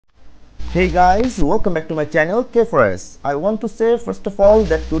Hey guys, welcome back to my channel K4S. I want to say first of all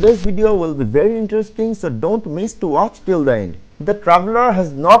that today's video will be very interesting, so don't miss to watch till the end. The Traveler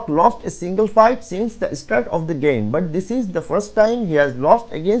has not lost a single fight since the start of the game, but this is the first time he has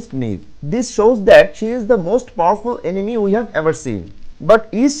lost against Neve. This shows that she is the most powerful enemy we have ever seen. But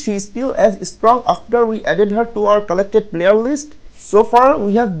is she still as strong after we added her to our collected player list? So far,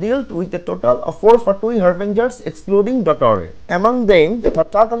 we have dealt with a total of 4 Fatui Harbingers excluding Dottore. Among them,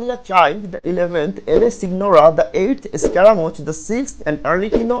 Tatagalia Child, the 11th, Ele Signora, the 8th, Scaramouche, the 6th, and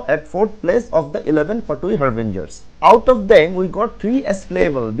ARLECCHINO at 4th place of the 11 Fatui Harbingers. Out of them, we got 3 as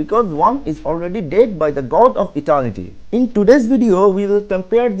playable because one is already dead by the God of Eternity. In today's video, we will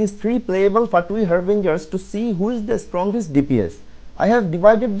compare these 3 playable Fatui Harbingers to see who is the strongest DPS. I have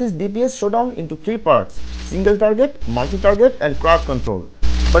divided this DPS showdown into 3 parts: single target, multi-target and crowd control.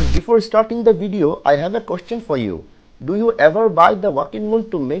 But before starting the video, I have a question for you. Do you ever buy the walk-in moon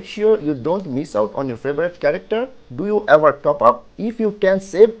to make sure you don't miss out on your favorite character? Do you ever top up if you can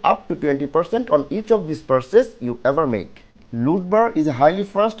save up to 20% on each of these purchases you ever make? LootBar is a highly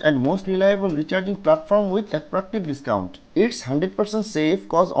fast and most reliable recharging platform with attractive discount. It's 100% safe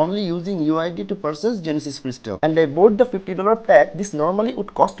cause only using UID to purchase Genesis crystal. And I bought the $50 pack. This normally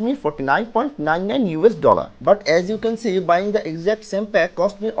would cost me $49.99 US. But as you can see, buying the exact same pack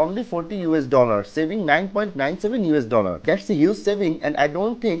cost me only $40 US, saving $9.97 US. That's a huge saving, and I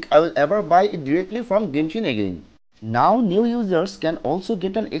don't think I will ever buy it directly from Genshin again. Now new users can also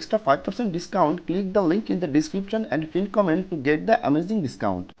get an extra 5% discount. Click the link in the description and pinned comment to get the amazing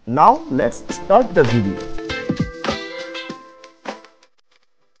discount. Now let's start the video.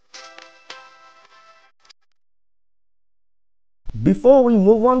 Before we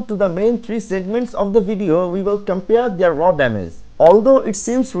move on to the main 3 segments of the video, we will compare their raw damage. Although it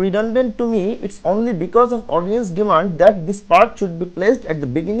seems redundant to me, it's only because of audience demand that this part should be placed at the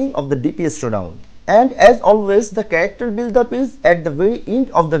beginning of the DPS showdown. And as always, the character build-up is at the very end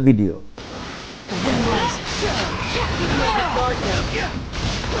of the video.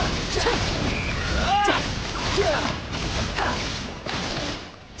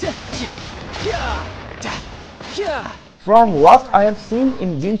 From what I have seen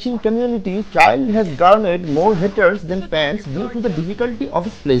in Genshin community, Child has garnered more haters than fans due to the difficulty of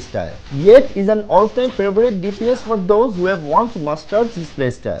his playstyle. Yet is an all-time favorite DPS for those who have once mastered his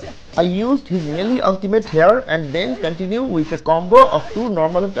playstyle. I used his melee ultimate here and then continue with a combo of 2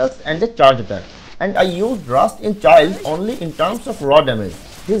 normal attacks and a charge attack. And I used Rust in Child only in terms of raw damage.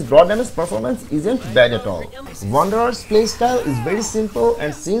 His raw damage performance isn't bad at all. Wanderer's playstyle is very simple,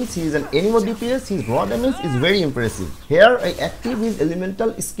 and since he is an Anemo DPS, his raw damage is very impressive. Here I active his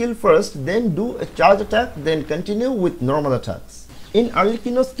elemental skill first, then do a charge attack, then continue with normal attacks. In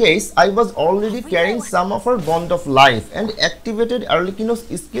ARLECCHINO's case, I was already carrying some of her Bond of Life and activated ARLECCHINO's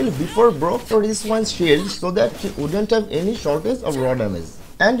skill before broke for this one's shield so that she wouldn't have any shortage of raw damage.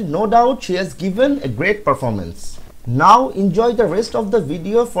 And no doubt she has given a great performance. Now enjoy the rest of the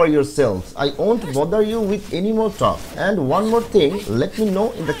video for yourselves. I won't bother you with any more talk. And one more thing, let me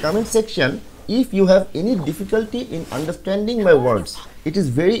know in the comment section if you have any difficulty in understanding my words. It is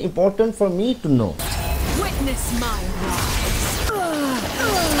very important for me to know. Witness my rise.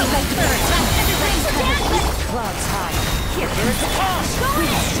 Clouds high. Here's the toss.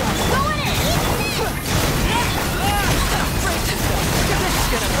 Going in. This is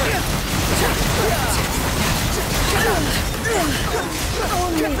gonna hurt.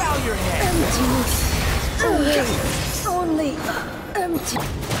 Only emptiness. Only empty.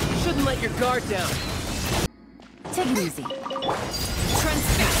 Shouldn't let your guard down. Take it easy.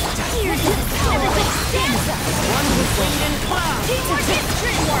 Transfix. One with wind and cloud.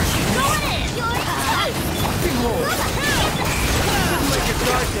 Teamwork. Going in. Behold. Shouldn't let your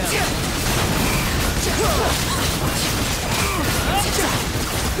guard down.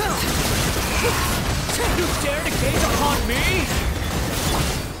 You dare to gaze upon me?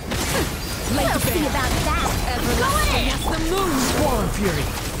 Let's see about that. Everlasting as the moon. Swarm fury.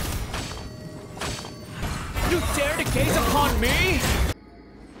 You dare to gaze upon me?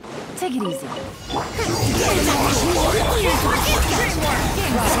 Take it easy.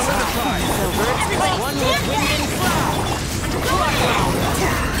 One with wind and cloud.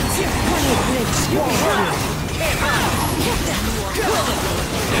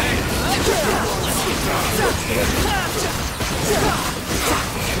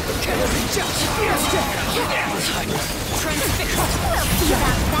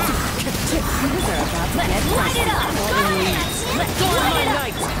 Light it up! Let's go on my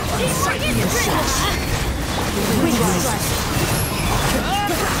night! Going in!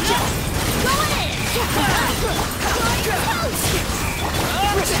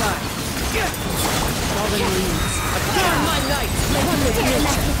 Fallen leaves. Adorn my night. One with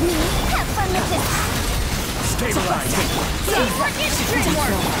me. Have fun with this. Stabilize. Teamwork is strength.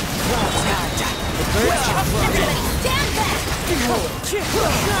 The birds can fly. Everybody stand back.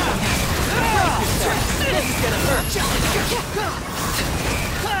 This is gonna hurt.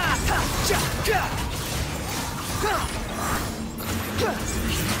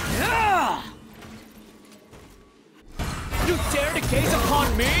 You dare to gaze upon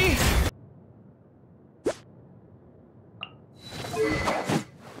me?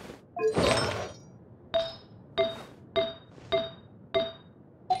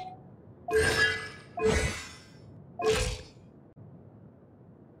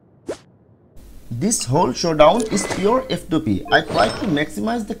 This whole showdown is pure F2P. I tried to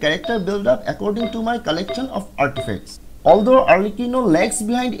maximize the character build-up according to my collection of artifacts. Although ARLECCHINO lags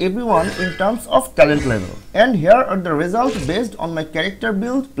behind everyone in terms of talent level. And here are the results based on my character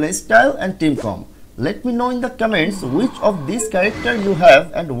build, playstyle and team comp. Let me know in the comments which of these characters you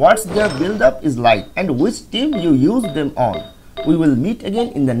have and what's their build-up is like and which team you use them on. We will meet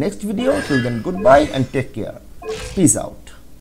again in the next video. Till then, goodbye and take care. Peace out.